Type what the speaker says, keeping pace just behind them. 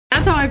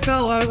That's how I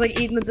felt while I was like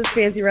eating at this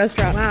fancy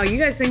restaurant. Wow, you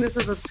guys think this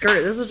is a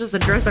skirt? This is just a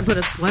dress I put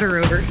a sweater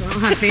over because I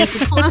don't have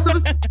fancy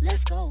clothes.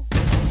 Let's go.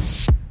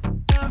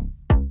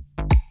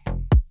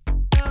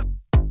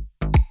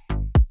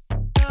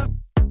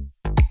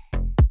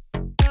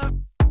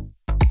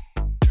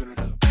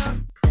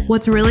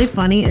 What's really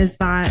funny is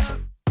that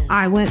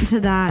I went to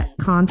that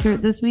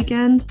concert this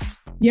weekend.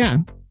 Yeah.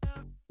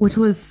 Which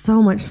was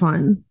so much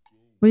fun.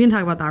 We can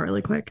talk about that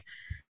really quick.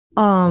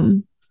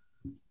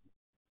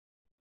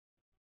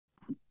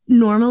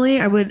 Normally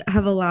I would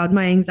have allowed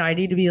my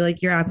anxiety to be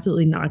like, you're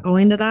absolutely not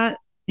going to that.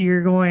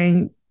 You're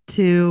going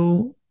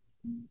to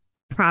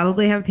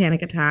probably have a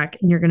panic attack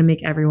and you're going to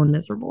make everyone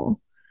miserable.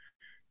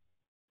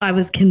 I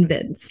was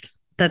convinced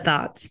that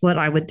that's what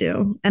I would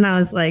do. And I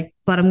was like,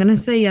 but I'm going to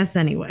say yes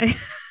anyway.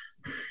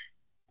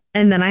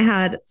 And then I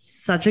had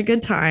such a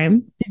good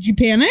time. Did you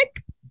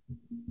panic?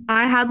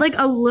 I had like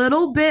a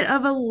little bit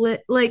of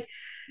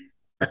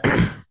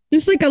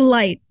just like a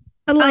light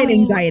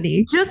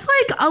anxiety. Just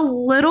like a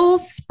little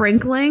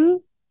sprinkling,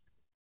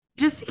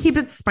 just to keep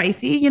it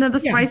spicy, the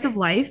spice of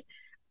life.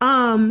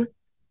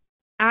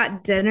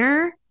 At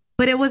dinner,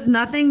 but it was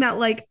nothing that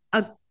like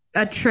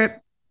a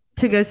trip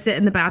to go sit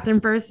in the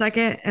bathroom for a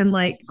second and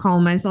like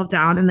calm myself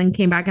down and then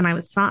came back and I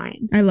was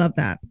fine. I love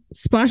that.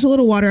 Splash a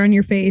little water on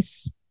your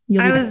face.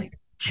 I was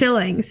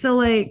chilling. So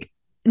like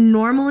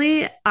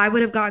normally I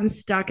would have gotten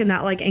stuck in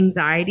that like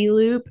anxiety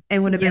loop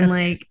and would have been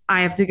like,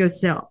 I have to go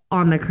sit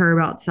on the curb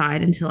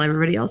outside until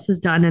everybody else is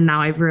done. And now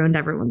I've ruined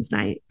everyone's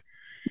night.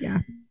 Yeah.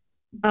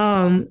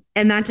 And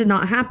that did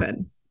not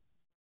happen.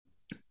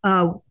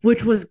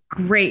 Which was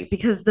great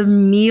because the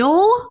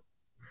meal,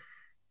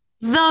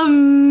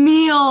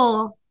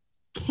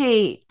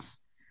 Kate.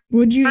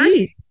 What'd you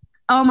eat?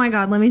 Oh my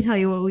God. Let me tell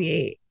you what we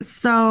ate.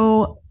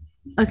 So,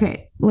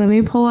 okay, let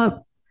me pull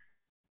up.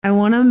 I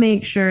want to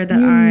make sure that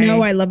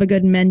I love a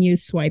good menu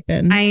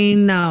swiping. I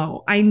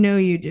know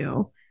you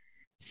do.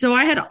 So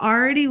I had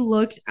already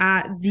looked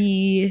at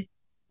the.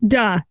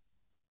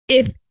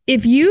 If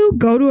you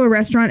go to a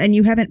restaurant and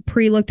you haven't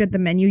pre-looked at the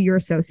menu, you're a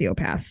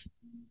sociopath.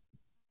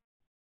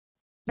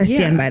 I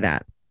stand by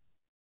that.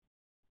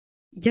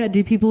 Yeah.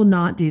 Do people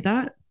not do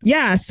that?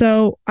 Yeah.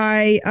 So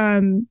I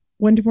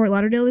went to Fort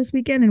Lauderdale this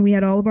weekend and we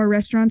had all of our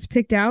restaurants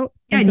picked out.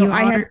 Yeah. And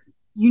so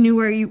you knew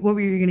what were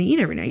you going to eat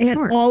every night. I had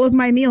all of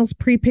my meals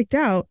pre-picked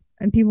out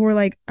and people were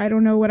like, I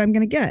don't know what I'm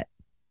going to get.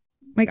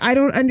 Like, I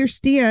don't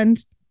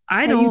understand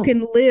how you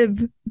can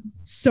live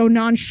so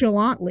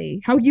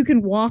nonchalantly, how you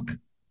can walk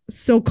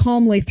so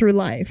calmly through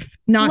life,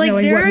 not knowing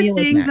what meal is next. There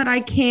are things that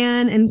I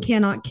can and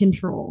cannot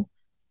control.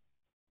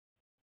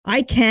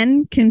 I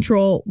can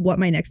control what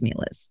my next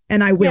meal is,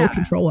 and I will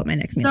control what my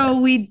next meal is. So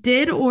we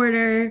did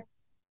order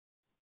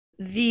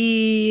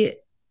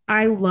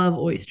I love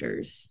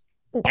oysters.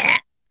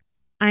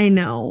 I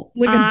know.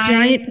 Like a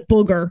giant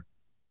booger.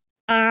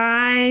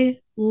 I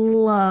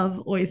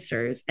love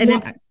oysters. And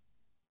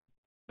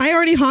I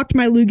already hawked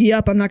my loogie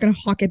up. I'm not going to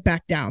hawk it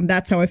back down.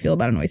 That's how I feel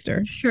about an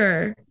oyster.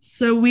 Sure.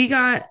 So we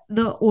got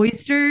the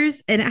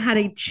oysters and it had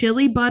a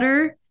chili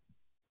butter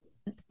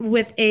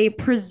with a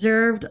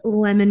preserved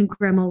lemon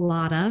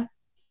gremolata.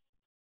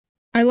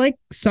 I like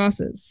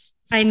sauces.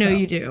 I know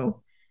you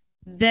do.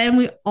 Then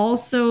we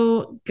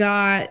also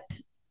got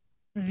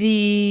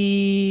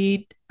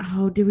we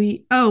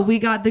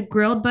got the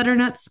grilled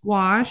butternut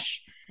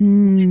squash,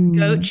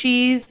 goat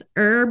cheese,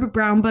 herb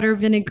brown butter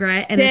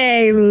vinaigrette, and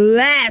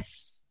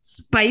less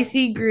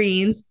spicy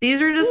greens.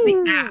 These are just the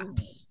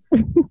apps.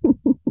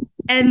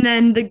 And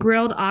then the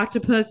grilled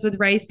octopus with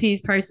rice,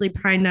 peas, parsley,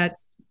 pine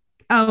nuts.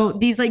 Oh,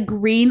 these like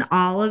green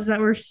olives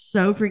that were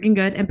so freaking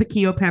good, and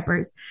piquillo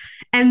peppers.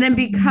 And then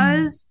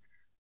because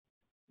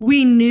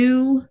we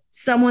knew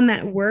someone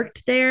that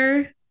worked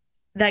there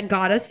that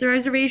got us the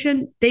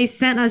reservation, they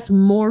sent us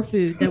more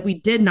food that we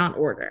did not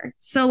order.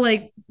 So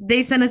like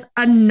they sent us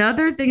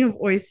another thing of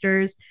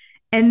oysters.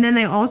 And then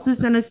they also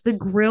sent us the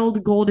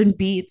grilled golden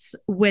beets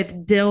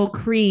with dill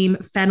cream,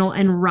 fennel,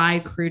 and rye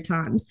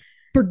croutons.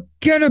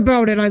 Forget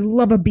about it. I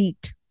love a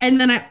beet. And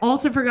then I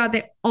also forgot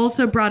they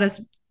also brought us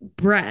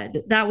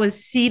bread that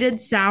was seeded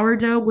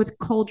sourdough with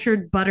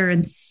cultured butter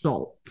and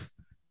salt.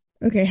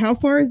 Okay, how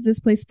far is this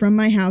place from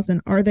my house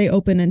and are they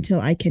open until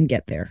I can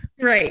get there?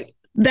 Right.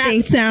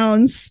 That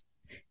sounds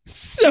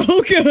so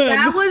good.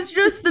 That was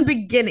just the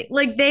beginning.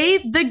 Like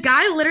the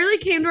guy literally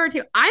came to our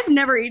table. I've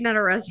never eaten at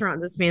a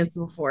restaurant this fancy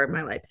before in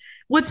my life.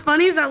 What's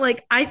funny is that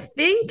like I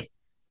think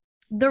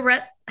the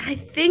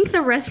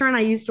restaurant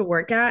I used to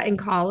work at in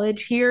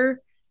college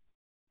here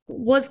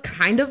was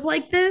kind of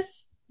like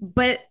this,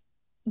 but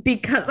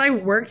because I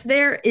worked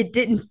there, it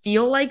didn't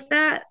feel like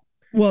that.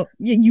 Well,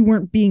 you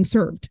weren't being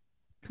served.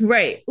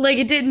 Right. Like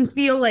it didn't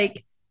feel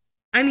like,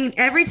 I mean,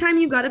 every time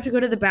you got up to go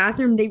to the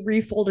bathroom, they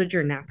refolded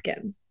your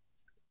napkin.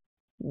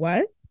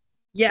 What?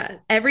 Yeah.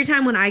 Every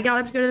time when I got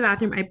up to go to the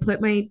bathroom, I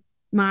put my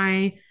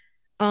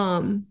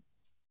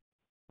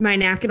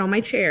napkin on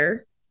my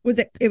chair.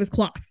 It was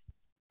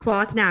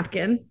cloth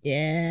napkin.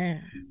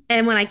 Yeah.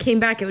 And when I came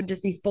back, it would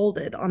just be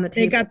folded on the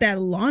table. They got that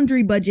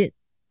laundry budget.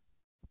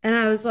 And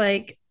I was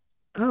like,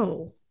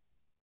 oh,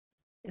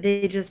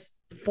 They just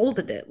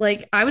folded it.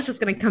 Like I was just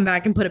gonna come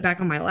back and put it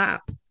back on my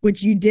lap.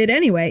 Which you did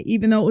anyway,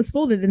 even though it was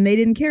folded, and they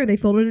didn't care. They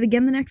folded it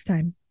again the next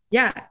time.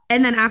 Yeah.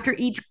 And then after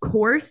each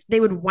course, they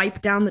would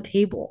wipe down the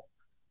table.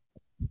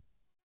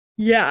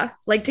 Yeah.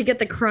 Like to get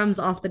the crumbs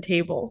off the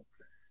table.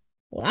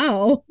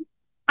 Wow.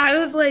 I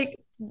was like,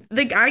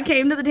 the guy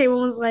came to the table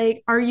and was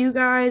like, are you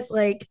guys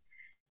like,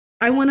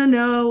 I want to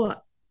know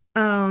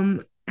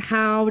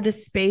how to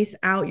space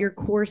out your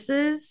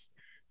courses.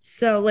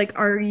 So like,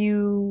 are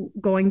you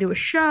going to a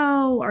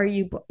show? Are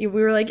you, we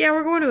were like, yeah,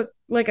 we're going to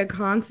like a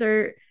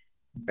concert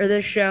or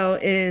this show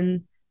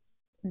in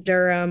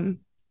Durham.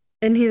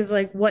 And he was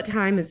like, what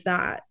time is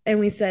that? And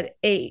we said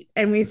 8.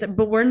 And we said,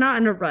 but we're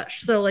not in a rush.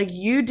 So like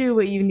you do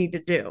what you need to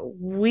do.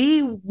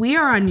 We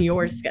are on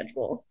your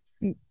schedule.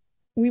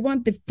 We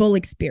want the full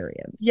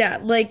experience. Yeah,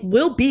 like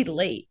we'll be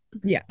late.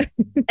 Yeah.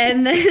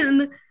 And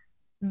then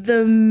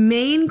the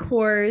main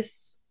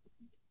course,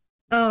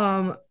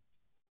 someone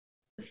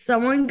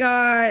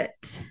got,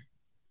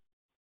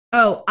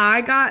 oh,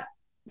 I got,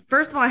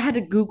 first of all, I had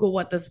to Google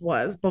what this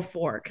was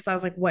before because I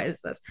was like, what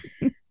is this?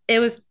 It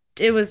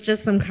was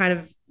just some kind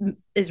of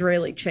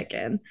Israeli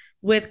chicken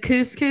with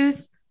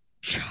couscous,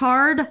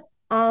 charred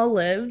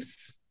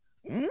olives,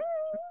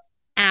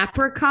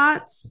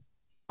 apricots,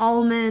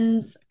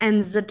 almonds, and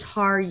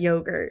za'atar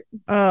yogurt.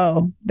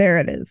 Oh, there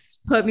it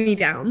is. Put me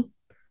down.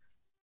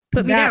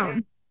 Put me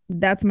down.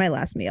 That's my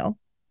last meal.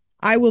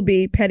 I will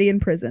be petty in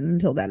prison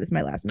until that is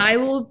my last meal. I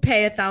will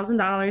pay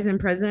 $1,000 in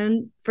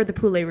prison for the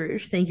poulet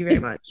rouge. Thank you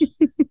very much.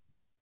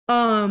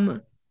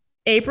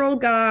 April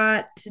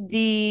got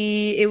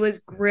it was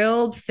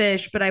grilled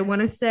fish, but I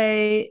want to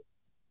say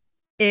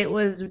it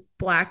was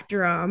black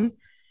drum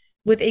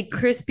with a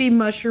crispy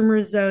mushroom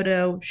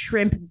risotto,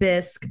 shrimp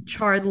bisque,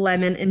 charred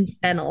lemon, and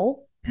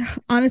fennel.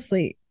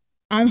 Honestly,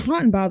 I'm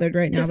hot and bothered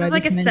right now. This is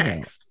like a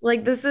sext.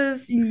 Like this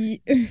is,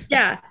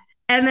 yeah.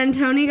 And then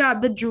Tony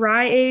got the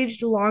dry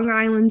aged Long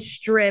Island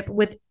strip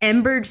with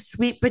embered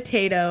sweet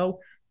potato,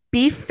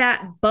 beef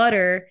fat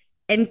butter,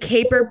 and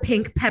caper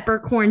pink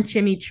peppercorn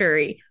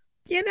chimichurri.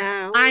 You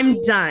know, I'm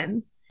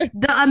done.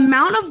 The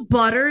amount of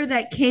butter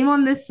that came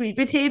on this sweet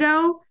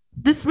potato,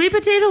 the sweet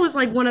potato was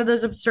like one of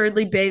those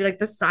absurdly big, like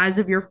the size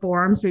of your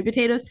forearm sweet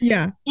potatoes.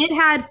 Yeah. It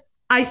had,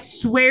 I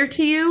swear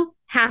to you,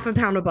 half a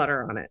pound of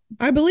butter on it.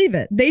 I believe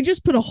it. They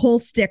just put a whole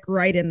stick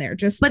right in there.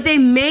 But they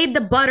made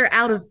the butter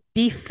out of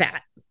beef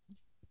fat.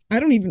 I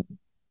don't even.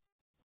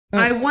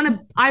 I want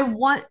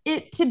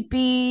you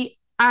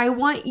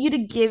to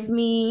give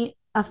me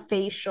a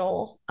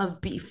facial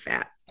of beef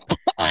fat.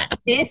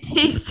 It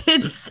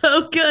tasted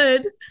so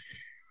good.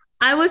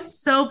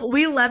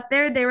 We left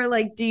there. They were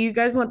like, do you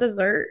guys want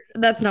dessert?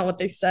 That's not what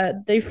they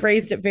said. They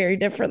phrased it very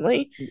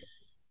differently.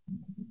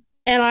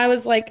 And I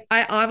was like,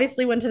 I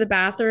obviously went to the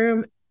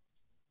bathroom.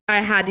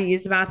 I had to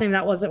use the bathroom.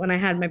 That wasn't when I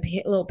had my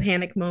little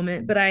panic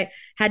moment, but I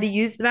had to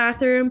use the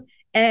bathroom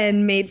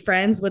and made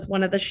friends with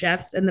one of the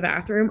chefs in the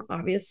bathroom,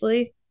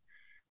 obviously.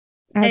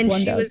 And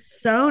she was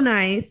so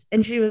nice.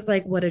 And she was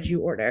like, what did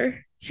you order?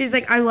 She's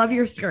like, I love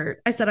your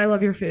skirt. I said, I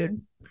love your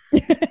food.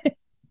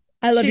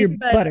 I love your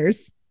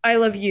butters. I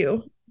love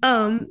you.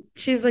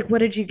 She's like, what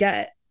did you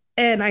get?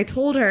 And I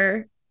told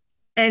her,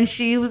 and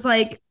she was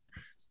like,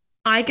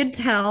 I could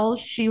tell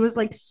she was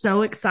like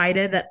so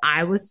excited that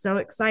I was so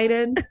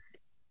excited.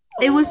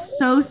 It was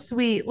so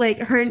sweet.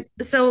 Like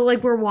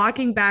we're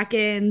walking back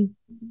in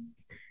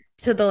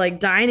to the like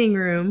dining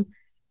room,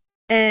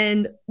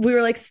 and we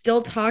were like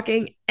still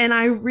talking, and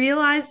I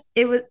realized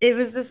it was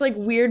this like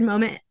weird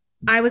moment.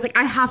 I was like,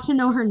 I have to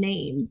know her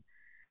name.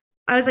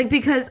 I was like,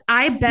 because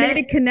I bet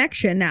made a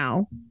connection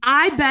now.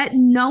 I bet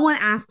no one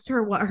asks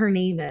her what her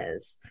name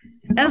is.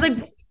 I was like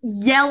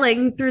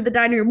yelling through the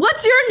dining room,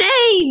 what's your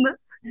name?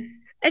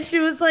 And she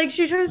was like,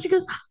 she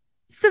goes,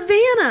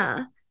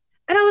 Savannah.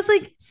 And I was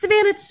like,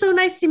 Savannah, it's so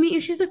nice to meet you.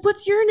 She's like,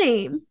 what's your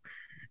name?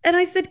 And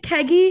I said,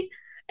 Keggy.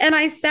 And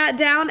I sat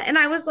down, and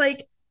I was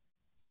like,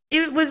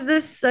 it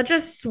was such a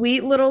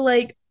sweet little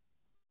like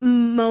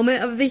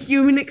moment of the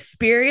human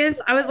experience.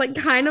 I was like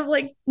kind of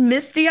like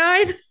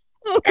misty-eyed.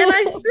 And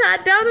I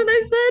sat down and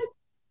I said,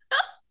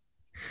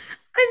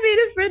 I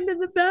made a friend in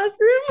the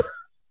bathroom.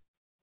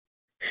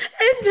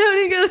 And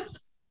Tony goes,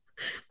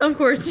 of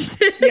course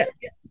you did.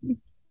 Yeah.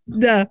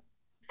 Duh.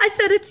 I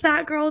said, it's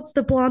that girl. It's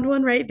the blonde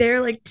one right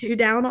there, like 2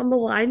 down on the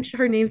line.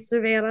 Her name's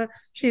Savannah.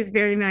 She's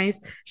very nice.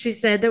 She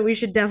said that we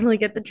should definitely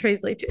get the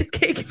Tres Leches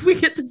cake if we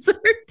get dessert.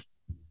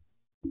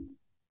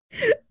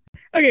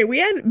 Okay, we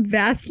had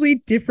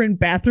vastly different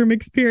bathroom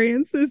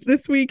experiences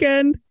this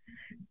weekend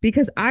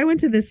because I went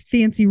to this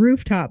fancy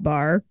rooftop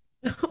bar.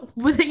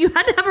 That you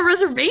had to have a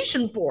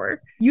reservation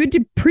for. You had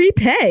to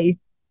prepay.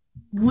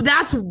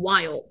 That's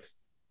wild.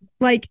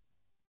 Like,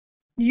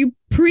 you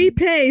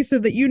prepay so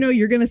that you know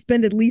you're going to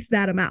spend at least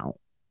that amount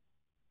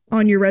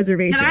on your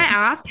reservation. Can I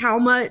ask how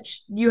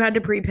much you had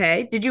to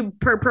prepay? Did you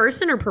per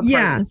person or per party?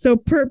 Yeah, so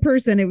per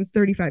person it was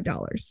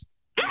 $35.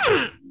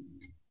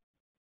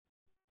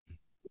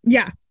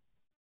 Yeah.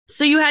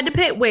 So you had to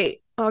pay.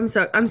 Wait. Oh,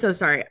 I'm so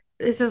sorry.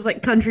 This is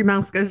like Country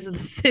Mouse Goes to the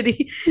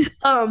City.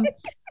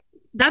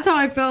 That's how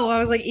I felt when I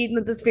was like eating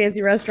at this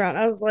fancy restaurant.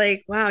 I was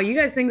like, wow, you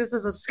guys think this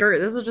is a skirt.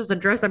 This is just a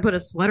dress I put a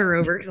sweater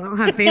over because I don't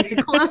have fancy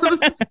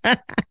clothes.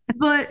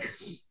 But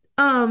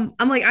I'm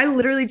like, I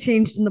literally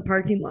changed in the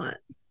parking lot.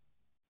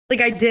 Like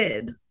I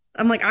did.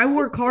 I'm like, I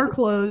wore car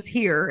clothes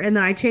here and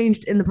then I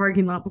changed in the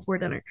parking lot before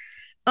dinner.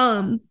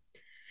 Um,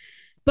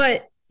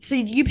 but so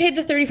you paid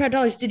the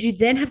 $35. Did you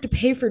then have to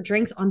pay for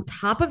drinks on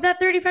top of that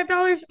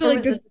 $35? So Or like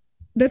was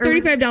the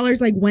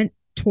 $35 like went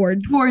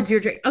towards your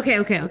drink?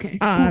 Okay.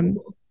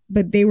 Cool.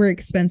 But they were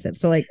expensive.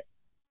 So like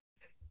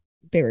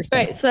they were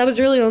expensive. Right. So that was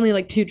really only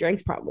like 2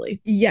 drinks,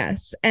 probably.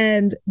 Yes.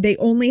 And they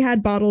only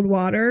had bottled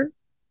water.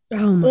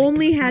 Oh my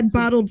only God, had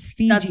bottled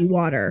Fiji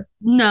water.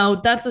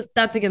 No, that's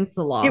against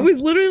the law. It was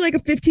literally like a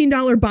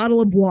 $15 bottle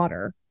of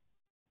water.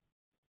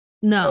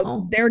 No.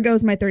 So there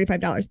goes my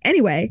 $35.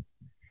 Anyway,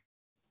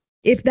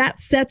 if that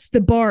sets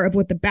the bar of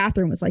what the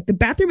bathroom was like, the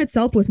bathroom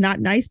itself was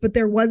not nice, but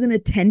there was an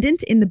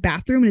attendant in the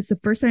bathroom. And it's the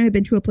first time I've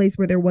been to a place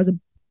where there was a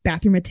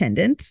bathroom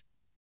attendant.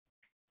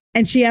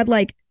 And she had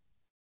like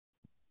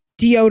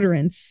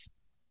deodorants,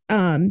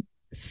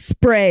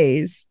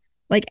 sprays,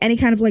 like any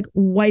kind of like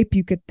wipe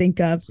you could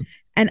think of.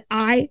 And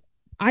I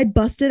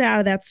busted out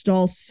of that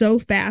stall so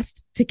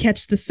fast to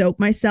catch the soap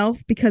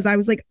myself because I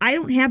was like, I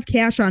don't have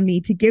cash on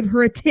me to give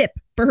her a tip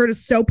for her to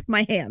soap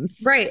my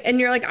hands. Right. And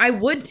you're like, I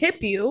would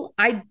tip you.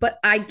 But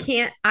I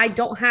can't, I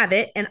don't have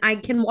it and I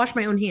can wash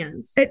my own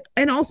hands.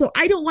 And also,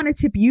 I don't want to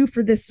tip you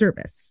for this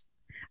service.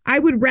 I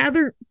would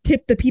rather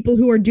tip the people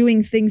who are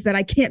doing things that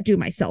I can't do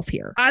myself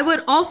here. I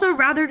would also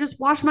rather just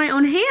wash my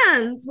own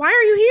hands. Why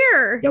are you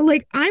here?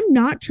 Like, I'm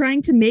not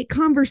trying to make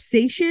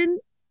conversation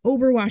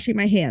over washing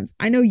my hands.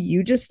 I know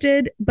you just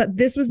did, but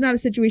this was not a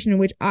situation in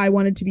which I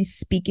wanted to be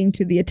speaking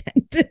to the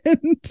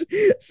attendant.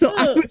 So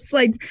I was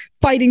like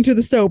fighting to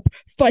the soap,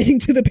 fighting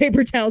to the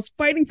paper towels,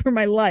 fighting for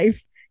my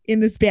life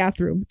in this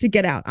bathroom to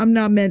get out. I'm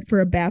not meant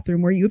for a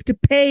bathroom where you have to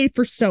pay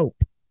for soap.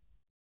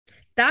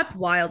 That's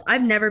wild.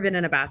 I've never been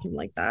in a bathroom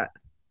like that.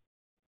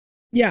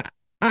 Yeah.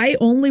 I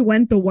only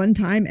went the one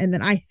time and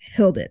then I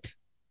held it.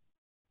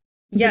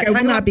 Yeah, like, I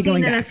will not be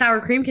going in a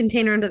sour cream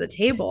container under the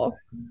table.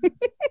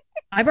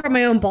 I brought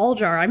my own ball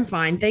jar. I'm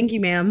fine. Thank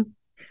you, ma'am.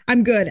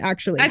 I'm good,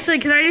 actually. Actually,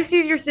 can I just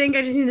use your sink?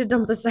 I just need to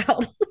dump this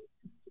out.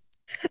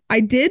 I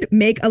did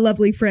make a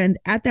lovely friend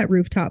at that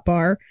rooftop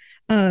bar.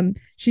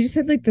 She just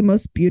had like the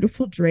most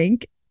beautiful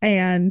drink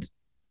and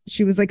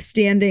she was like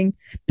standing.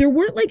 There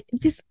weren't like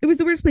this. It was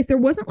the weirdest place. There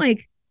wasn't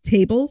like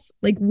tables.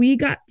 Like we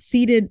got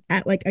seated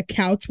at like a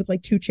couch with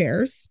like 2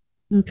 chairs.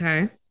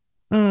 Okay.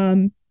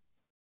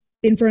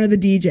 In front of the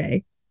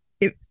DJ.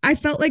 I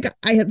felt like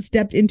I had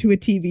stepped into a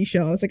TV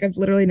show. I was like, I've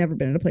literally never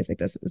been in a place like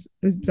this. It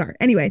was bizarre.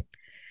 Anyway,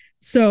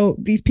 so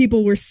these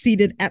people were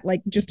seated at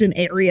like just an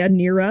area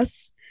near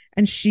us,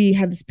 and she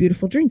had this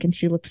beautiful drink, and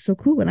she looked so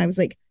cool. And I was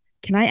like,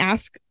 "Can I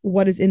ask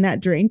what is in that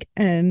drink?"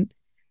 And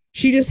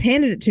she just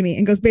handed it to me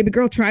and goes, "Baby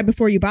girl, try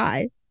before you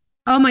buy."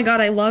 Oh my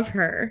God, I love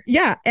her.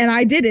 Yeah, and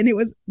I did, and it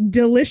was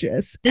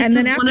delicious. This and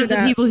then is one of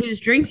the people whose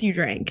drinks you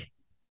drank.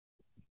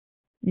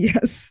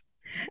 Yes.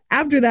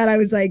 After that, I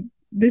was like,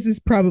 this is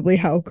probably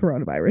how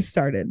coronavirus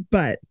started,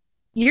 but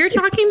you're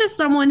talking to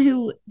someone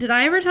who, did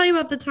I ever tell you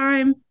about the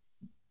time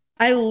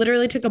I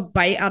literally took a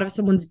bite out of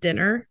someone's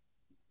dinner?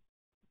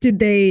 Did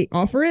they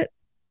offer it?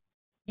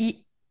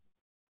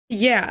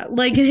 Yeah,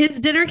 like his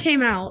dinner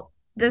came out.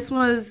 This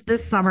was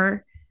this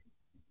summer.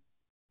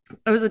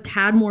 I was a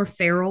tad more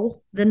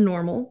feral than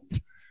normal.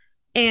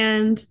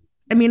 And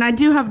I mean, I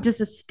do have just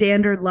a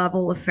standard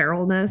level of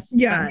feralness.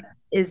 Yeah. That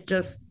is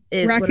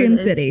Raccoon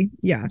City.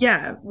 Yeah.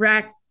 Yeah.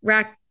 Rack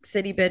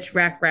City, bitch,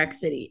 rack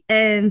City.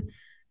 And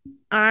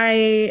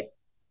I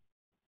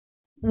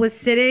was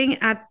sitting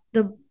at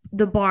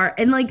the bar,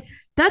 and like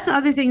that's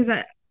other things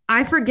that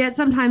I forget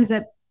sometimes,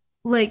 that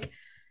like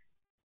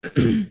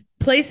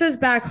places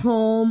back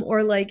home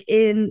or like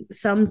in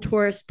some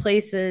tourist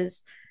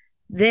places,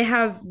 they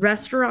have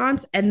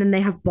restaurants and then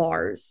they have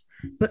bars,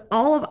 but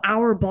all of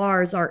our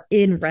bars are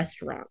in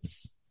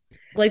restaurants.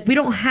 Like we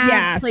don't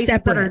have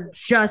places separate. That are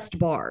just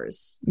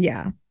bars.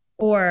 Yeah.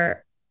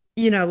 Or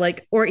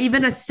like, or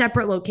even a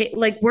separate location.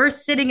 Like we're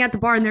sitting at the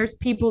bar and there's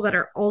people that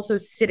are also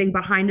sitting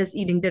behind us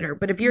eating dinner.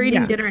 But if you're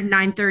eating dinner at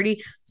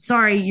 9:30,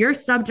 sorry, you're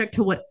subject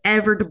to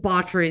whatever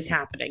debauchery is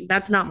happening.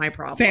 That's not my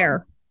problem.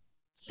 Fair.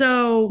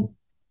 So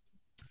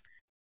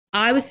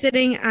I was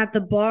sitting at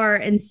the bar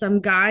and some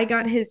guy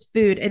got his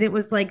food, and it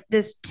was like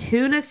this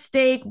tuna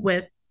steak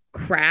with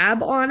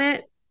crab on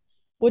it,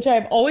 which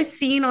I've always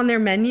seen on their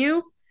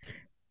menu,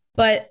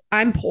 but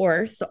I'm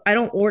poor, so I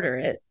don't order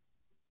it.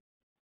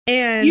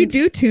 And you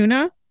do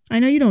tuna? I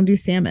know you don't do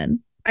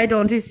salmon. I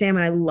don't do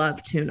salmon. I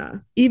love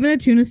tuna. Even a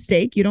tuna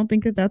steak, you don't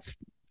think that that's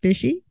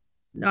fishy?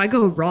 No, I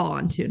go raw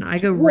on tuna. I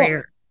go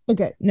rare.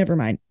 Okay, never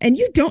mind. And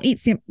you don't eat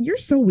salmon. You're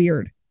so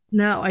weird.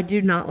 No, I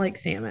do not like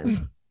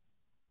salmon.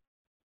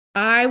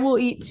 I will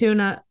eat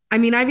tuna. I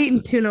mean, I've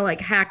eaten tuna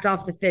like hacked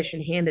off the fish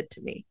and handed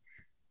to me.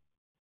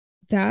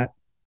 That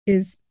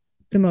is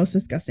the most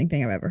disgusting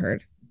thing I've ever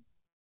heard.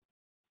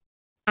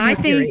 I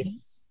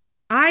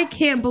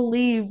can't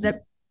believe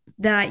that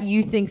that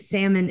you think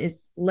salmon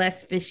is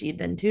less fishy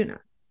than tuna.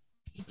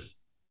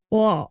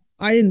 Well,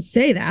 I didn't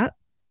say that,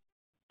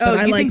 Oh, but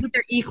I you like, think that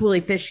they're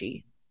equally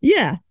fishy?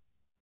 yeah,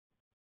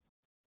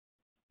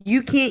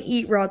 You can't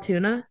eat raw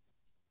tuna?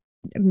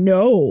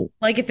 no,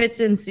 Like if it's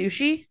in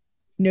sushi?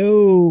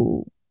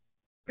 no.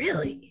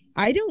 Really?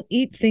 I don't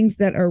eat things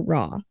that are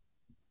raw,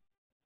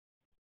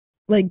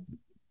 like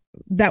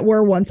that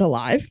were once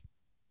alive.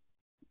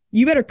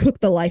 You better cook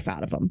the life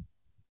out of them.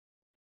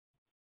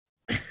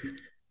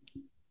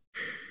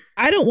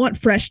 I don't want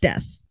fresh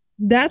death.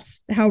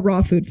 That's how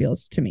raw food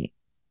feels to me.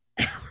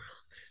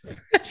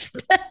 Fresh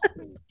death.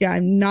 Yeah,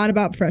 I'm not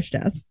about fresh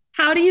death.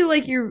 How do you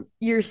like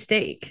your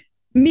steak?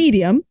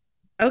 Medium.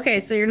 Okay,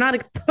 so you're not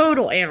a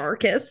total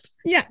anarchist.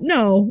 Yeah,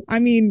 no. I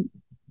mean,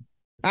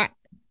 I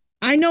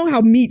I know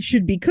how meat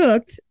should be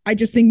cooked. I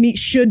just think meat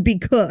should be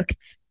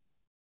cooked.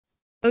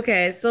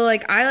 Okay, so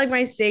like I like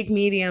my steak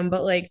medium,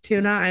 but like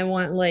tuna, I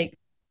want like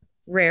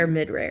rare,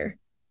 mid rare.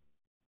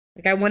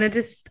 Like I wanted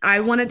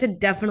to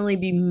definitely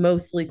be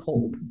mostly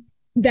cold.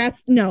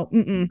 That's no.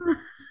 Mm-mm.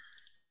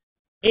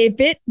 If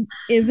it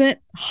isn't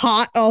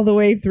hot all the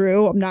way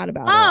through, I'm not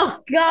about it. Oh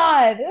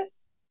God.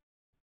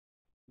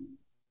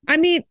 I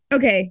mean,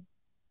 okay,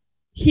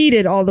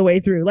 heated all the way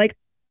through. Like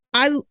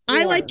I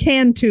like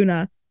canned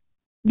tuna.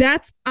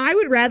 That's I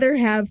would rather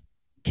have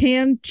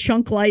canned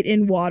chunk light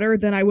in water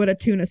than I would a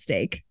tuna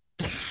steak.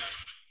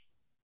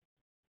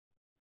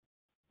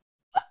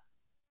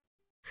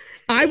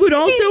 I would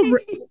also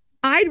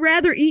I'd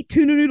rather eat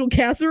tuna noodle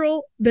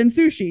casserole than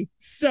sushi.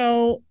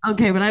 So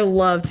okay, but I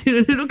love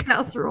tuna noodle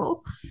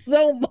casserole.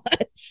 so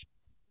much.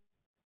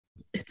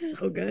 It's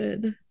so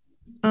good.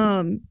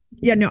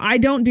 Yeah, no, I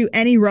don't do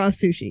any raw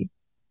sushi.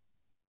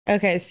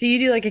 Okay, so you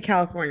do like a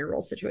California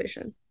roll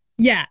situation.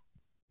 Yeah.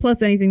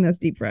 Plus anything that's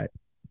deep fried.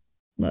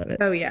 Love it.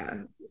 Oh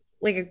yeah,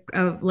 like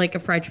a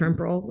fried shrimp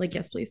roll. Like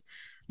yes, please.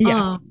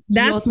 Yeah,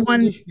 that's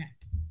one.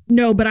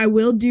 No, but I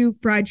will do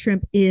fried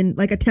shrimp in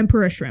like a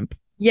tempura shrimp.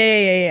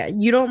 Yeah.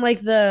 You don't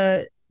like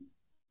the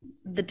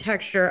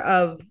texture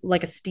of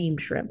like a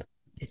steamed shrimp.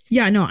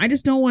 Yeah, no, I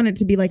just don't want it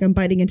to be like I'm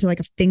biting into like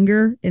a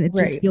finger, and it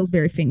just feels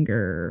very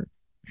finger.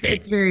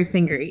 It's very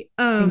fingery.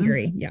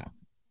 Fingery, yeah.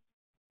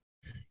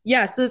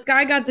 Yeah, so this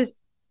guy got this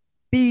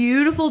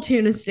beautiful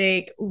tuna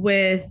steak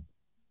with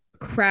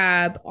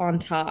crab on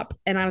top.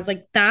 And I was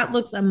like, that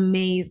looks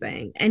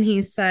amazing. And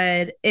he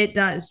said, it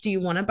does. Do you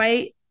want a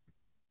bite?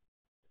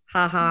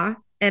 Haha.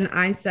 And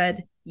I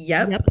said,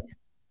 yep.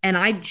 And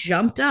I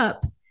jumped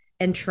up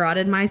and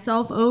trotted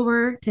myself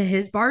over to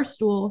his bar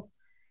stool.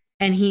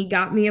 And he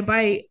got me a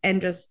bite and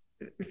just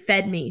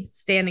fed me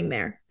standing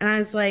there. And I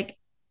was like,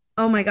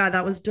 oh my God,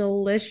 that was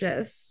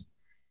delicious.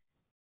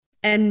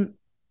 And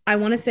I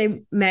want to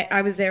say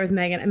I was there with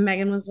Megan, and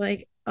Megan was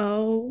like,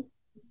 oh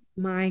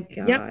my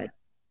God. Yep.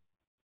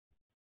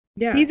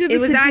 Yeah, these are the it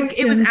was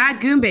at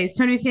Goombase.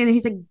 Tony was standing.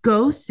 He's like,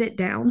 "Go sit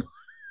down."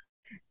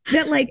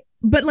 That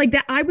but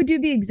that I would do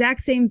the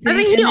exact same thing. I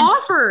think he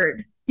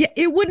offered. Yeah,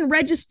 it wouldn't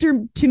register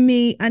to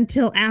me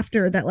until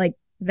after that. Like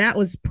that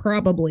was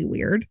probably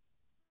weird,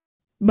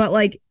 but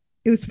like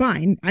it was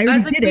fine. I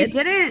already did it.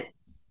 Didn't.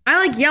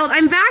 I like yelled,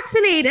 "I'm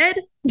vaccinated!"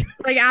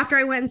 Like after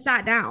I went and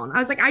sat down, I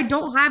was like, "I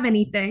don't have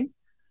anything."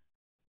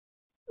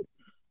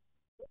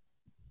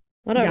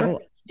 Whatever.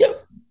 Yeah.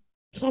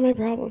 It's not my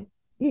problem.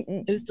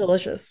 It was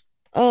delicious.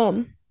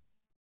 What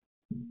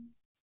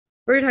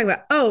were you talking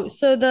about? Oh,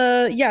 so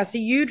so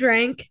you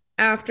drank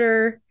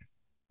after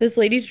this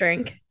lady's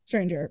drink.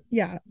 Stranger.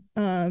 Yeah.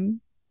 But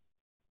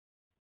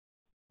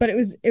it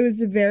was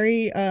a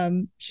very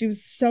she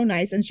was so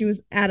nice, and she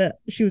was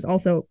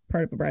also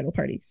part of a bridal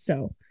party.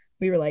 So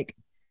we were like,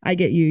 I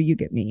get you, you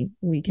get me.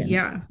 We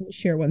can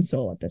share one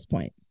soul at this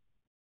point.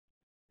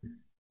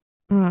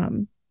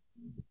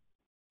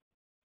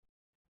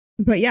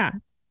 But yeah,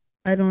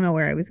 I don't know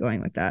where I was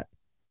going with that.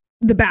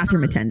 The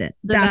bathroom attendant.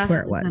 That's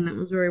where it was.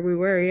 That was where we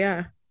were,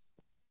 yeah.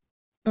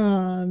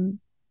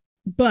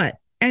 But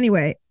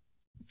anyway,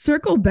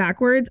 circle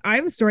backwards. I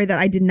have a story that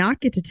I did not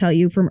get to tell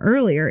you from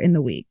earlier in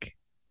the week.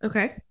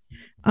 Okay.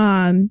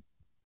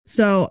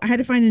 So I had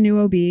to find a new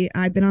OB.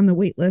 I've been on the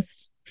wait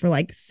list for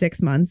like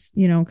 6 months,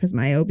 because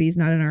my OB is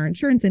not in our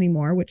insurance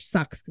anymore, which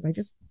sucks because I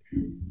just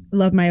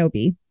love my OB,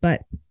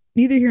 but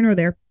neither here nor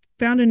there.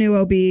 Found a new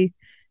OB.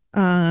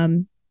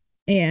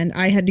 And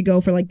I had to go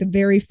for like the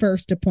very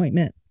first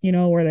appointment,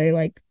 where they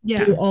like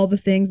do all the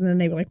things, and then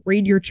they like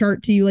read your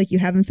chart to you like you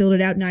haven't filled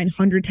it out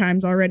 900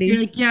 times already. You're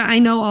like, yeah, I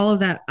know all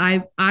of that.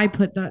 I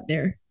put that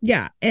there.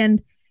 Yeah,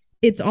 and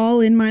it's all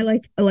in my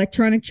like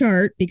electronic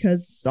chart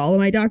because all of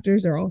my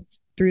doctors are all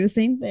through the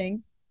same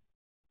thing.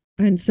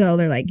 And so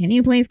they're like, can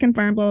you please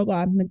confirm, blah, blah,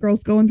 blah. And the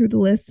girl's going through the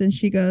list, and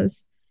she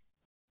goes,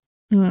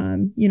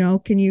 can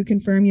you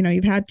confirm,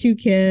 you've had 2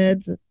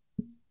 kids,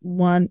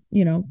 one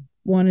in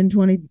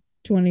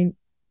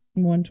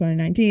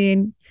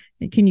 2019.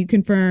 Can you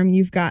confirm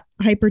you've got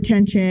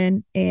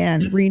hypertension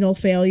and renal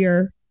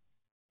failure?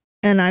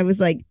 And I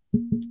was like,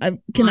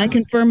 can I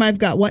confirm I've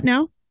got what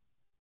now?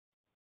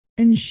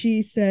 And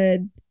she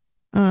said,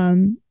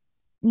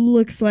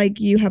 looks like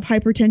you have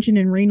hypertension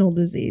and renal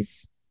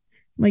disease.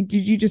 Like,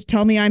 did you just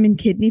tell me I'm in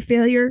kidney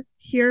failure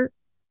here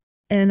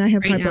and I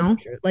have Right high blood now.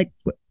 pressure? Like,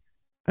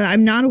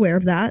 I'm not aware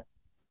of that.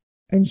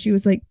 And she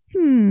was like,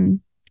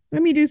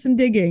 let me do some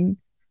digging.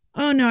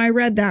 Oh no, I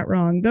read that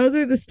wrong. Those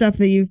are the stuff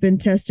that you've been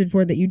tested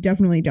for that you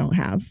definitely don't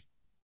have.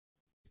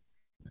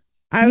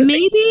 I was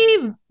like,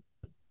 Maybe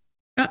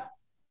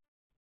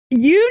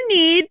you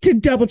need to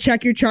double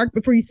check your chart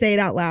before you say it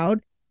out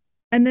loud.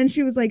 And then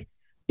she was like,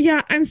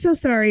 yeah, I'm so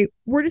sorry.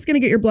 We're just going to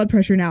get your blood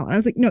pressure now. And I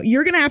was like, no,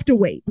 you're going to have to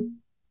wait.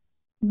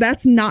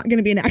 That's not going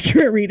to be an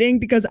accurate reading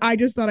because I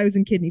just thought I was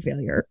in kidney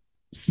failure.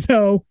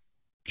 So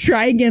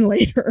try again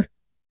later.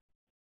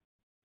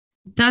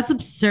 that's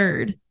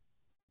absurd.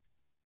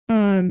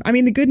 I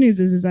mean, the good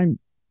news is I'm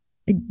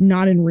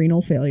not in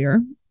renal failure,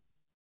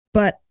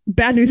 but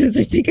bad news is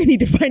I think I need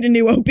to find a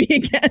new OB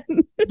again.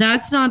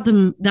 That's not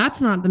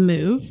the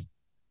move.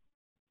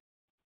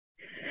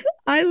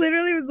 I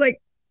literally was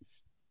like,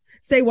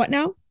 say what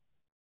now?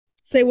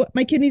 Say what?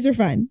 My kidneys are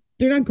fine.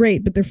 They're not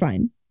great, but they're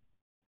fine.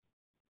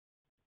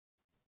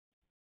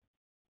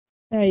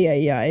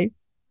 Ay, ay,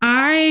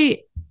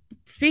 ay.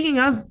 Speaking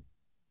of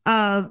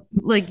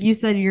like you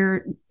said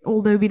your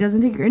old OB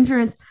doesn't take your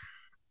insurance.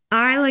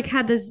 I like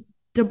had this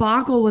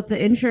debacle with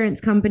the insurance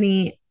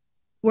company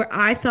where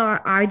I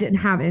thought I didn't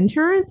have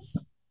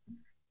insurance.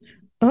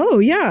 Oh,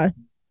 yeah.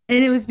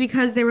 And it was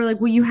because they were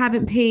like, well, you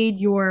haven't paid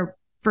your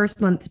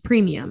first month's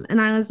premium. And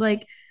I was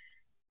like,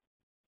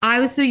 I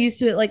was so used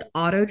to it like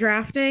auto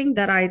drafting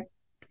that I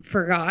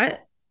forgot.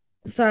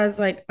 So I was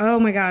like, oh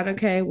my God,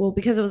 okay. Well,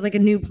 because it was like a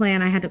new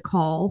plan, I had to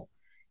call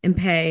and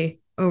pay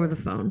over the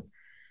phone.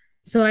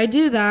 So I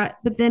do that.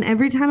 But then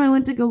every time I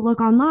went to go look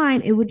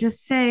online, it would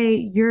just say,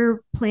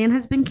 your plan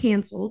has been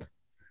canceled,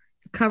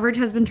 coverage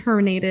has been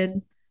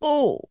terminated.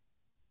 Oh,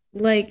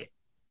 Like,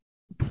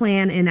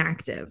 plan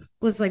inactive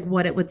was like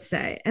what it would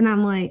say. And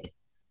I'm like,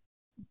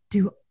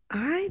 do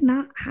I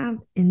not have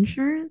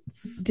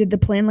insurance? did the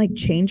plan like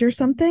change or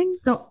something?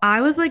 So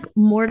I was like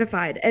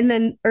mortified. And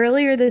then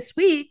earlier this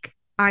week,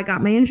 I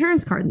got my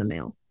insurance card in the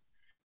mail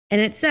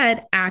and it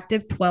said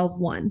active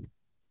 12/1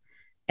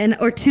 and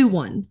or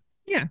 2/1.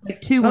 Yeah.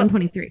 Like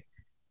 2/1/23.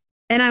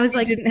 And I was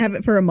like, didn't have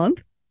it for a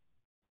month?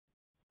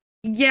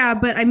 yeah,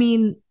 but I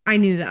mean, I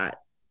knew that.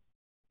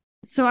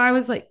 So I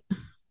was like,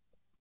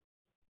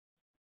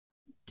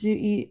 do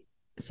you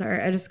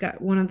sorry, I just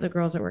got one of the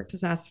girls at work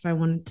just asked if I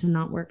wanted to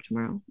not work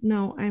tomorrow.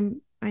 No,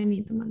 I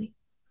need the money.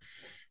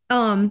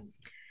 Um,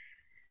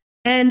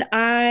 and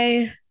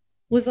I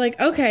was like,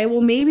 okay,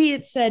 well, maybe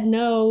it said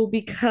no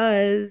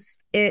because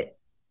it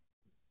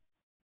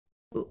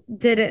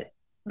didn't,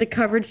 the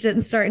coverage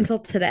didn't start until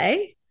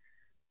today.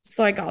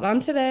 So I got on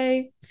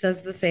today,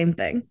 says the same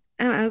thing.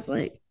 And I was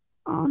like,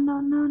 oh, no,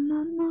 no,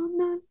 no, no,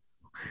 no.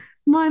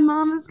 My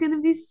mom is going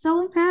to be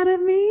so mad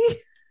at me.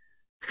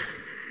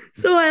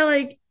 So I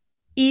like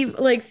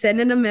send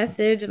in a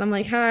message and I'm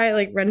like, hi,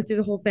 like running through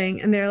the whole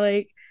thing. And they're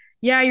like,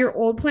 yeah, your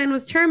old plan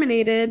was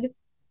terminated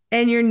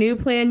and your new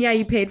plan, yeah,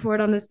 you paid for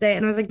it on this day.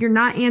 And I was like, you're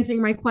not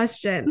answering my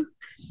question.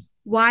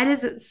 Why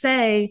does it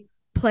say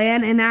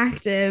plan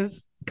inactive,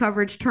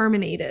 coverage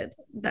terminated?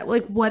 That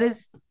like, what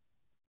is,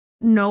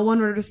 no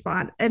one would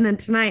respond. And then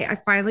tonight I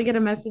finally get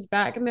a message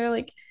back and they're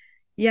like,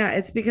 yeah,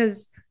 it's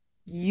because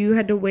you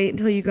had to wait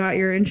until you got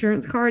your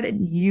insurance card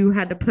and you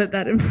had to put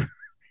that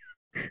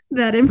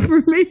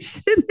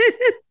information in.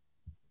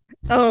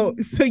 Oh,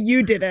 so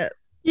you did it.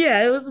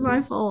 Yeah, it was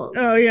my fault.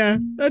 Oh, yeah.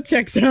 That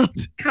checks out.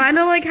 Kind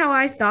of like how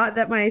I thought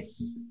that my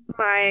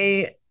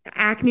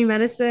acne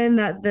medicine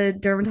that the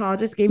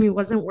dermatologist gave me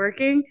wasn't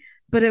working,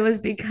 but it was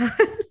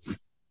because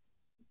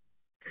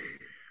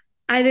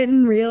I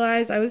didn't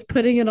realize I was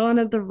putting it on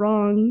at the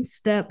wrong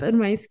step in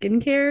my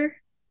skincare.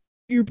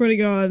 You're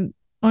putting on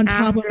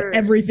top of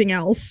everything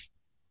else.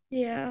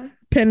 Yeah.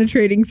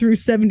 Penetrating through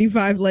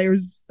 75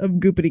 layers of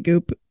goopity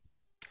goop.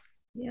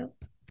 Yep.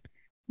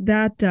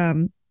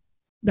 That'll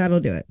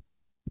do it.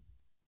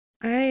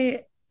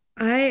 I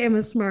am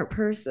a smart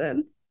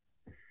person.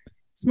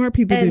 Smart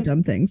people do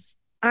dumb things.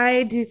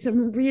 I do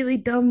some really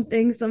dumb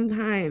things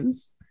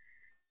sometimes.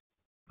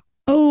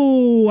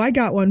 Oh, I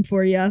got one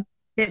for you.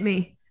 Hit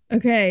me.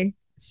 Okay.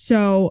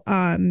 So,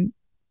 my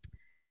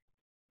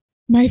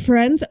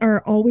friends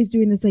are always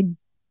doing this like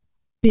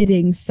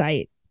bidding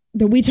site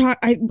that we talk.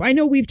 I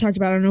know we've talked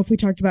about. I don't know if we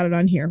talked about it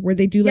on here, where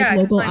they do like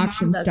local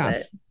auction stuff.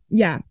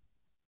 Yeah.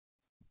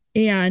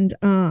 And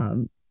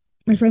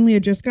my friend Leah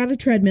just got a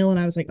treadmill, and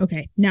I was like,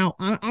 okay, now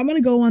I'm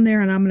gonna go on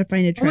there and I'm gonna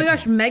find a treadmill. Oh my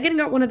gosh, Megan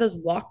got one of those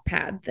walk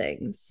pad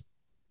things.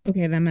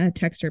 Okay, then I'm gonna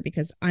text her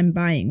because I'm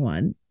buying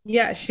one.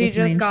 Yeah, she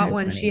just got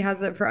one. Money. She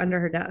has it for under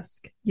her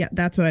desk. Yeah,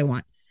 that's what I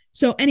want.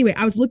 So anyway,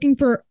 I was looking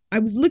for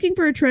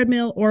a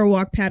treadmill or a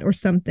walk pad or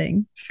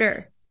something.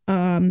 Sure.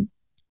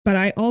 But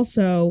I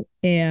also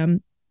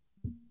am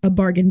a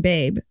bargain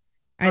babe.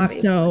 And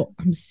obviously. So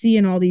I'm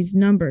seeing all these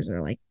numbers that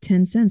are like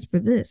 10 cents for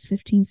this,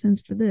 15 cents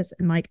for this.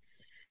 And like,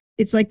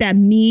 it's like that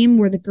meme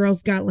where the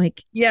girl's got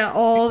like, yeah,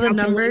 all the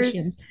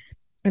numbers.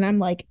 And I'm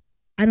like,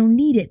 I don't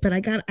need it, but I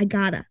gotta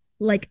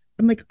like,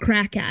 I'm like a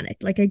crack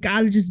addict. Like I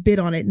gotta just bid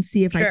on it and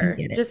see if I can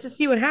get it. Just to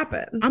see what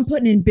happens. I'm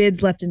putting in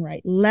bids left and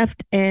right,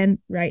 left and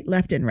right,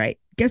 left and right.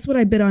 Guess what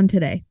I bid on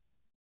today?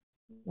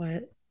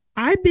 What?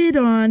 I bid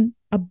on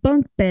a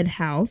bunk bed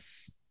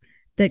house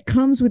that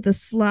comes with a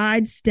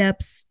slide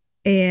steps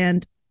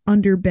and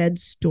underbed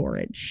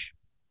storage.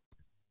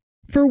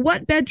 For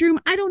what bedroom?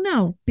 I don't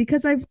know,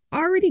 because I've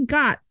already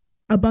got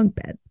a bunk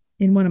bed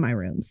in one of my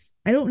rooms.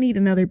 I don't need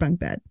another bunk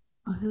bed.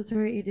 Oh, that's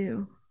right, you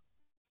do.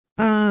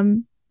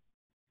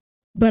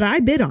 But I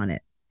bid on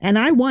it and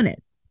I won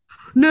it.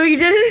 No, you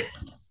didn't?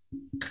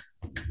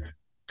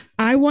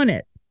 I won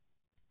it.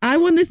 I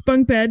won this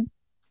bunk bed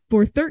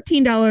for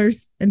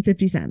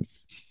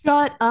 $13.50.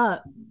 Shut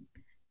up.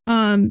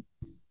 And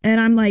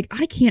I'm like,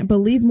 I can't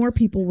believe more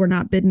people were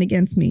not bidding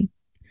against me.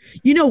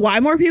 You know why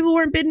more people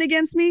weren't bidding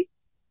against me?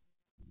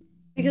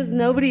 Because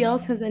nobody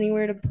else has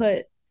anywhere to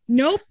put.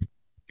 Nope.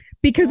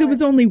 Because it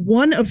was only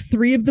one of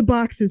 3 of the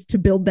boxes to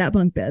build that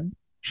bunk bed.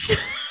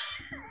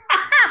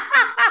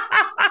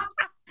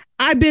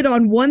 I bid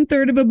on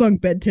 1/3 of a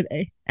bunk bed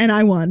today and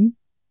I won.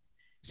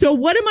 So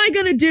what am I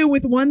going to do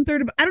with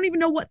 1/3 of, I don't even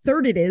know what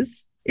third it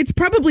is. It's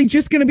probably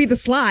just going to be the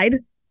slide.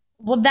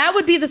 Well, that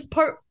would be this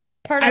part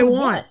I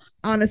want,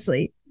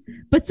 honestly.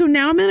 But so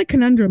now I'm in a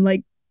conundrum.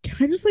 Like,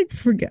 can I just like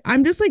forget?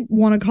 I'm just like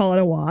want to call it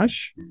a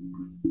wash.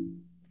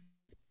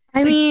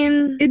 I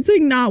mean, it's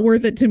like not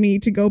worth it to me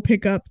to go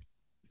pick up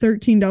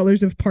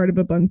 $13 of part of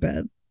a bunk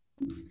bed.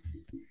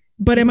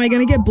 But am I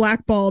going to get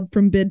blackballed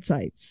from bid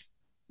sites?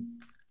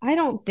 I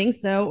don't think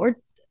so. Or,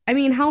 I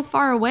mean, how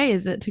far away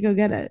is it to go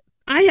get it?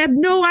 I have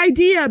no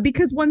idea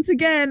because once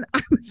again,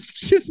 I was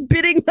just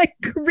bidding like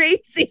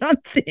crazy on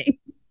things.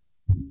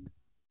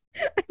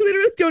 I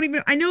literally don't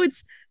even, I know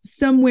it's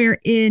somewhere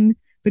in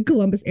the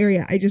Columbus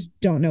area. I just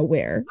don't know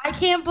where. I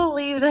can't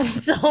believe that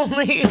it's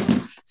only,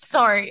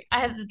 sorry, I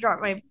had to drop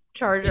my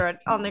charger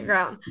on the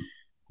ground.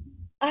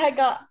 I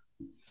got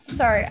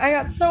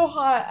so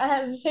hot. I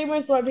had to take my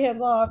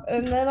sweatpants off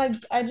and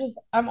then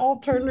I'm all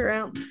turned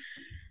around.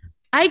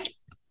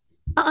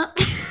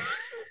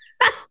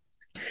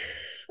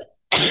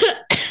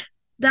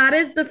 That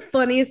is the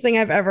funniest thing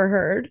I've ever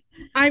heard.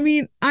 I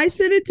mean, I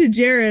sent it to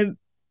Jared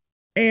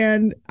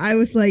and I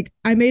was like,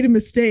 I made a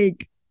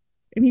mistake.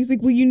 And he was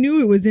like, well, you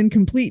knew it was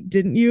incomplete,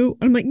 didn't you?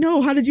 I'm like,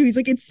 no, how did you? He's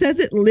like, it says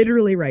it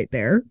literally right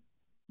there.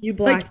 You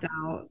blacked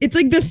out. It's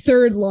like the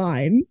 3rd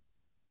line.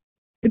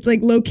 It's like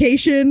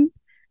location,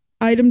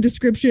 item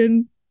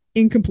description,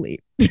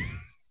 incomplete.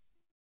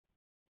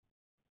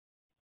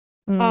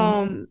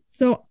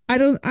 So I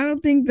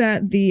don't think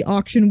that the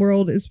auction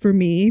world is for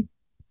me.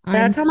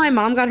 That's how my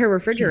mom got her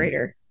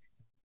refrigerator.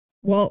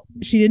 Well,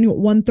 she didn't do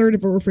 1/3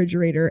 of a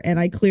refrigerator, and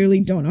I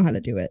clearly don't know how to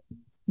do it.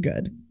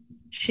 Good.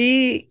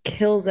 She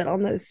kills it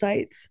on those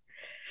sites.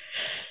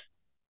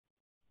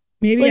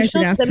 Maybe I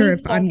should ask her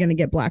if I'm going to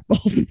get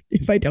blackballed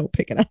if I don't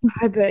pick it up.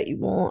 I bet you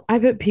won't. I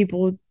bet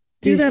people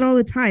do that all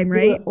the time,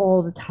 right?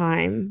 All the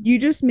time. You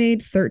just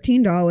made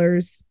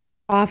 $13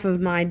 off of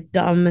my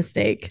dumb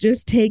mistake.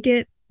 Just take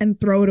it and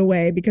throw it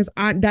away because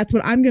that's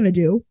what I'm going to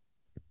do.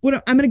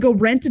 I'm going to go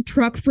rent a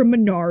truck from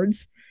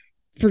Menards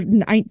for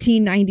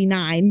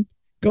 $19.99.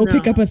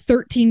 Pick up a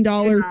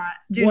 $13.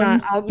 Do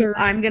not.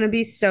 I'm going to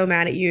be so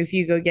mad at you if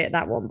you go get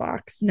that one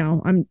box.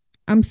 No,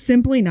 I'm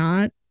simply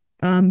not.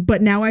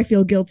 But now I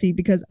feel guilty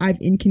because I've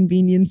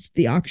inconvenienced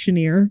the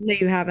auctioneer. No,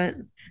 you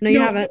haven't. No, you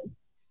haven't.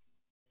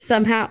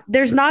 Somehow.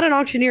 There's not an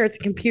auctioneer. It's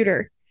a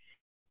computer.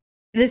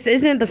 This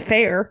isn't the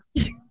fair.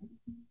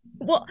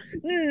 Well,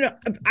 no.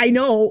 I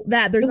know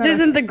that this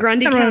isn't the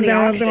Grundy County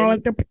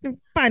auction.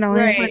 Right. I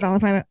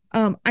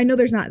know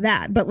there's not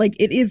that, but like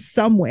it is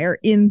somewhere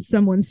in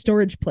someone's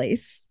storage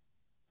place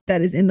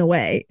that is in the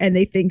way, and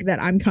they think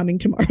that I'm coming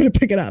tomorrow to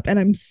pick it up, and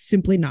I'm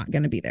simply not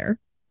going to be there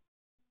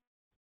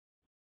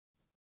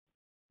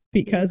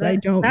because I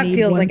don't. That need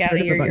feels like out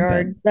of your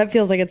yard. That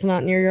feels like it's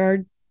not in your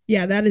yard.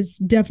 Yeah, that is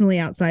definitely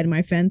outside of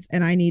my fence,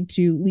 and I need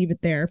to leave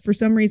it there. For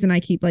some reason, I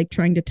keep like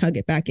trying to tug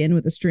it back in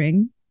with a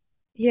string.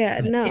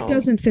 Yeah, no, it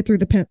doesn't fit through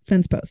the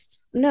fence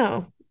post.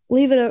 No,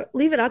 leave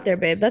it out there,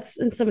 babe.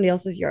 That's in somebody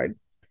else's yard.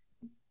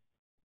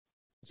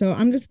 So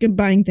I'm just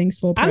buying things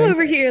full price. I'm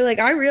over here. Like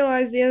I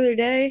realized the other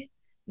day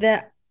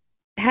that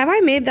have I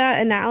made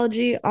that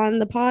analogy on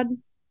the pod?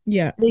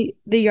 Yeah, the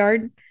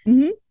yard.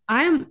 Mm-hmm.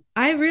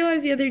 I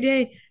realized the other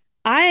day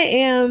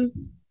I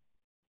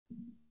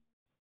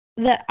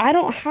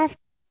don't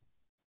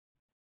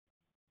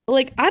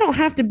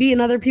have to be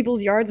in other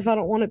people's yards if I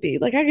don't want to be.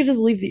 Like I could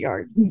just leave the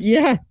yard.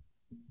 Yeah.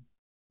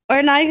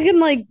 And I can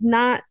like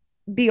not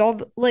be all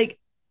like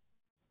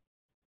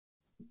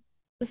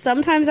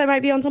sometimes I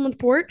might be on someone's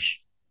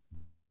porch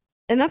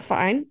and that's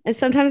fine. And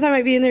sometimes I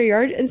might be in their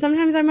yard and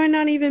sometimes I might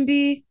not even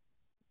be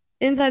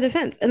inside the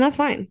fence and that's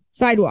fine.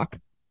 Sidewalk.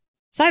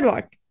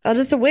 I'll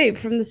just wave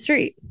from the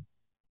street.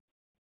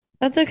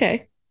 That's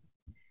okay.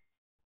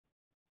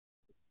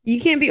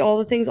 You can't be all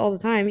the things all the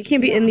time. You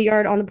can't be in the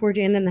yard, on the porch,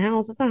 and in the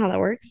house. That's not how that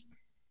works.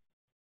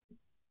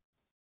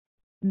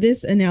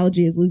 This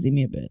analogy is losing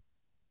me a bit.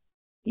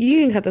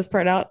 You can cut this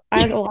part out.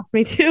 I lost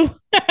me too.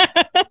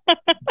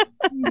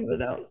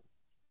 it out.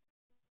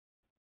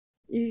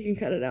 You can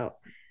cut it out.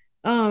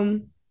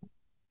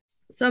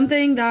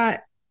 Something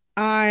that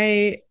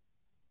my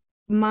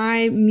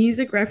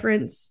music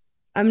reference,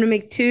 I'm going to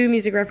make 2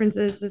 music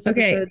references this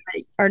episode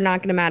that are not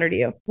going to matter to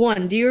you.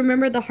 1, do you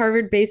remember the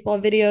Harvard baseball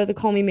video, the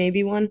Call Me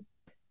Maybe one?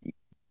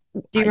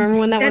 Do you remember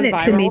when that went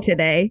viral? Sent it to me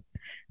today.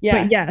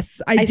 Yeah. But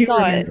yes, I do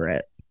remember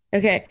it.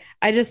 Okay.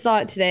 I just saw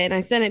it today and I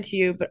sent it to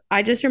you, but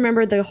I just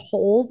remember the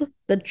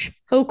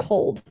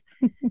chokehold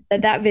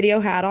that video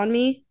had on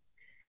me.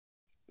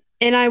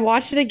 And I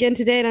watched it again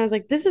today and I was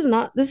like, this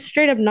is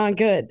straight up not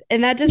good.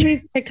 And that just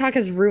means TikTok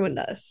has ruined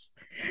us.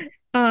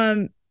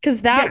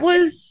 Because that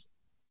was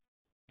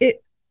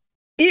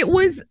it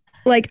was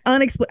like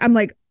unexplained. I'm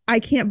like, I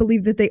can't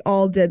believe that they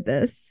all did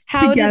this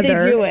together. Did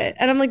they do it?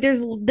 And I'm like,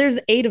 there's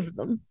 8 of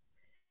them.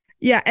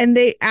 Yeah, and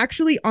they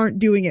actually aren't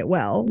doing it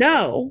well.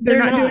 No, they're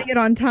not doing it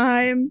on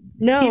time.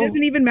 No, he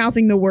isn't even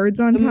mouthing the words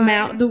on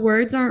time. The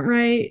words aren't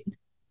right.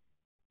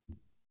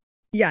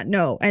 Yeah,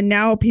 no. And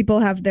now people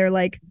have their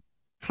like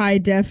high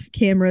def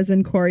cameras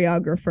and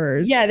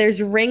choreographers. Yeah,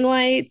 there's ring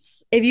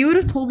lights. If you would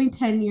have told me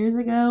 10 years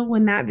ago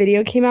when that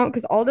video came out,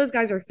 because all those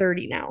guys are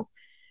 30 now,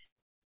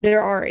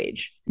 they're our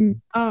age,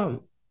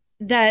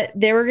 that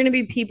there were going to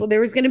be people, there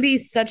was going to be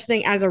such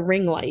thing as a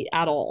ring light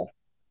at all.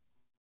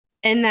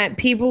 And that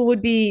people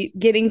would be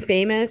getting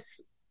famous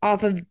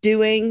off of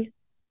doing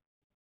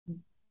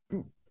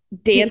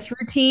dance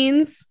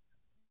routines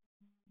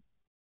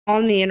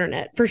on the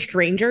internet for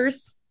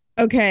strangers.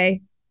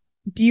 Okay.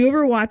 Do you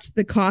ever watch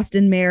the Cost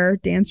and Mare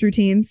dance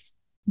routines?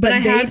 But I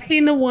have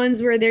seen the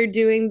ones where they're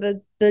doing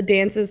the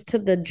dances to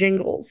the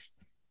jingles.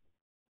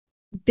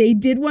 They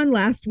did one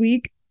last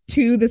week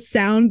to the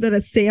sound that a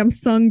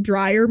Samsung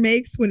dryer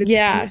makes when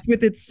it's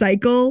with its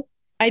cycle.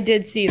 I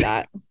did see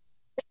that.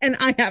 And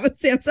I have a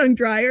Samsung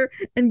dryer,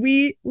 and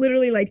we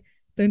literally like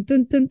dun,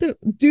 dun, dun, dun,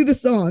 do the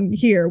song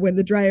here when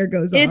the dryer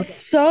goes off. It's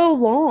so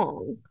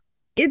long.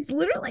 It's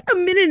literally like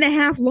 1.5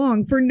 minutes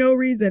long for no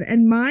reason.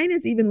 And mine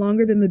is even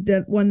longer than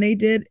the one they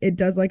did. It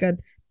does like a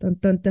dun,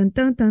 dun, dun,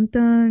 dun, dun,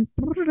 dun,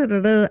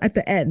 at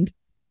the end.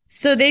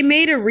 So they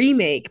made a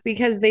remake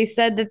because they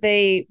said that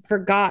they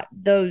forgot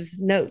those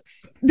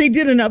notes. They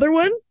did another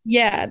one?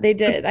 Yeah, they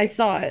did. I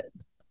saw it.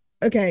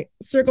 Okay,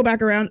 circle back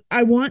around.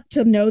 I want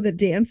to know the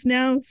dance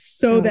now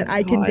so that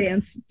I can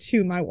dance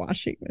to my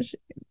washing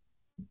machine.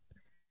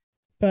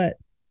 But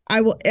I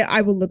will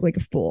look like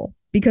a fool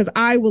because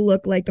I will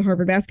look like the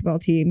Harvard basketball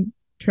team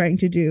trying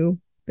to do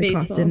the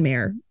Cost and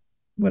Mare.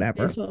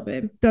 Whatever. Baseball,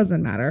 babe.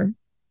 Doesn't matter.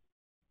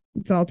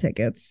 It's all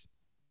tickets.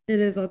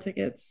 It is all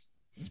tickets.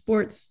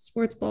 Sports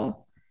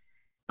ball.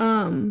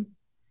 The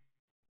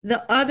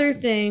other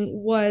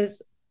thing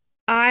was,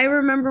 I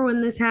remember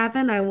when this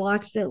happened, I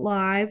watched it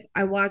live.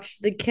 I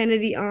watched the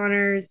Kennedy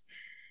Honors,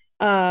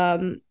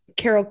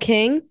 Carole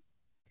King,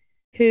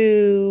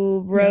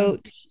 who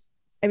wrote,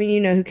 I mean, you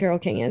know who Carole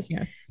King is.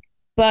 Yes.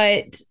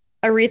 But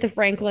Aretha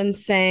Franklin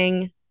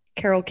sang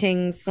Carole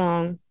King's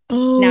song,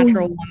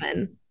 Natural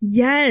Woman.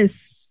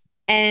 Yes.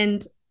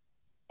 And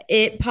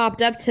it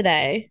popped up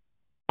today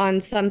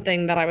on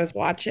something that I was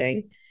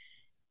watching.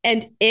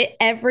 And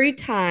every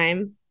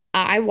time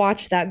I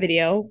watch that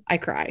video, I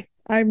cry.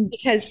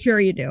 Because sure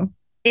you do.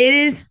 It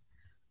is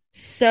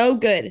so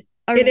good.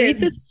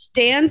 Aretha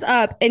stands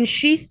up and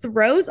she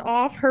throws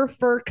off her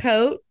fur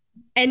coat,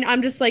 and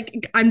I'm just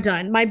like, I'm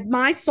done.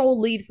 My soul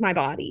leaves my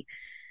body.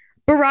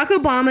 Barack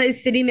Obama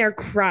is sitting there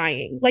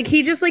crying. Like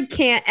he just like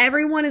can't.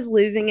 Everyone is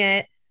losing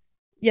it.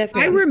 Yes,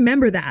 ma'am. I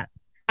remember that.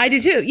 I do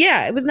too.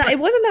 Yeah, it wasn't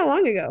that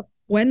long ago.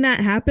 When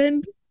that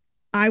happened,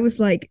 I was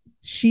like,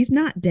 she's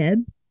not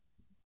dead.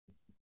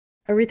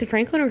 Aretha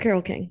Franklin or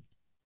Carole King?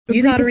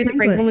 You thought Aretha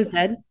Franklin was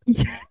dead?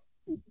 Yes.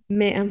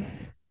 Ma'am.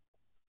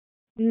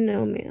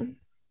 No, ma'am.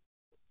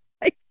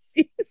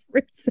 She has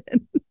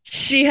risen.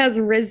 She has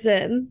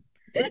risen.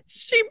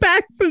 She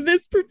back for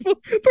this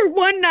for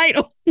one night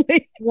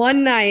only.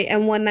 One night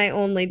and one night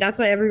only. That's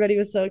why everybody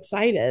was so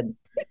excited.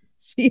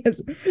 She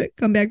has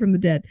come back from the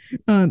dead.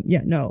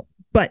 Yeah, no.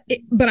 But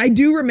I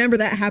do remember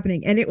that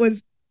happening, and it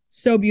was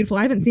so beautiful.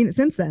 I haven't seen it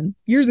since then.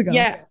 Years ago.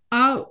 Yeah.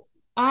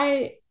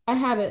 I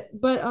have it.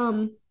 But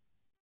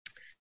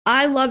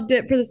I loved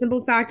it for the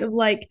simple fact of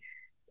like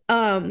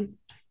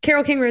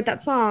Carole King wrote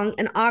that song,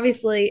 and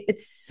obviously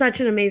it's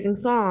such an amazing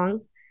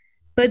song,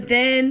 but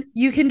then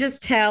you can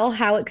just tell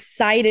how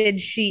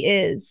excited she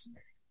is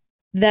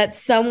that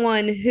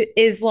someone who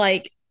is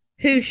like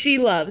who she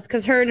loves,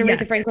 because her and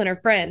Aretha Franklin are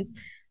friends,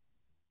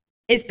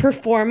 is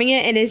performing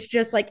it and is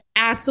just like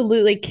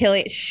absolutely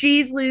killing it.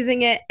 She's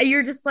losing it.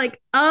 You're just like,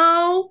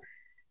 oh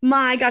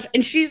my gosh.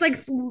 And she's like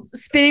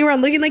spinning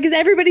around looking like, is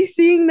everybody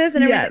seeing this?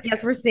 And everybody's like,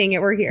 yes, we're seeing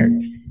it. We're here.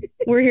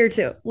 We're here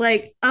too.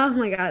 Like, oh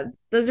my God.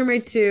 Those are my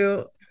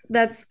 2.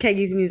 That's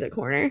Keggy's Music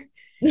Corner.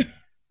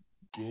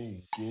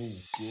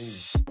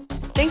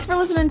 Thanks for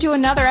listening to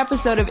another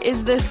episode of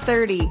Is This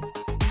 30?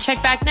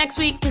 Check back next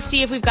week to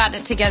see if we've gotten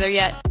it together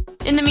yet.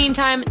 In the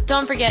meantime,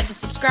 don't forget to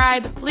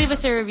subscribe, leave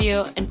us a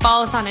review, and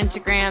follow us on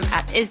Instagram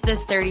at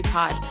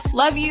IsThis30pod.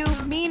 Love you.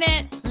 Mean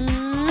it.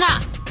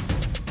 Mwah!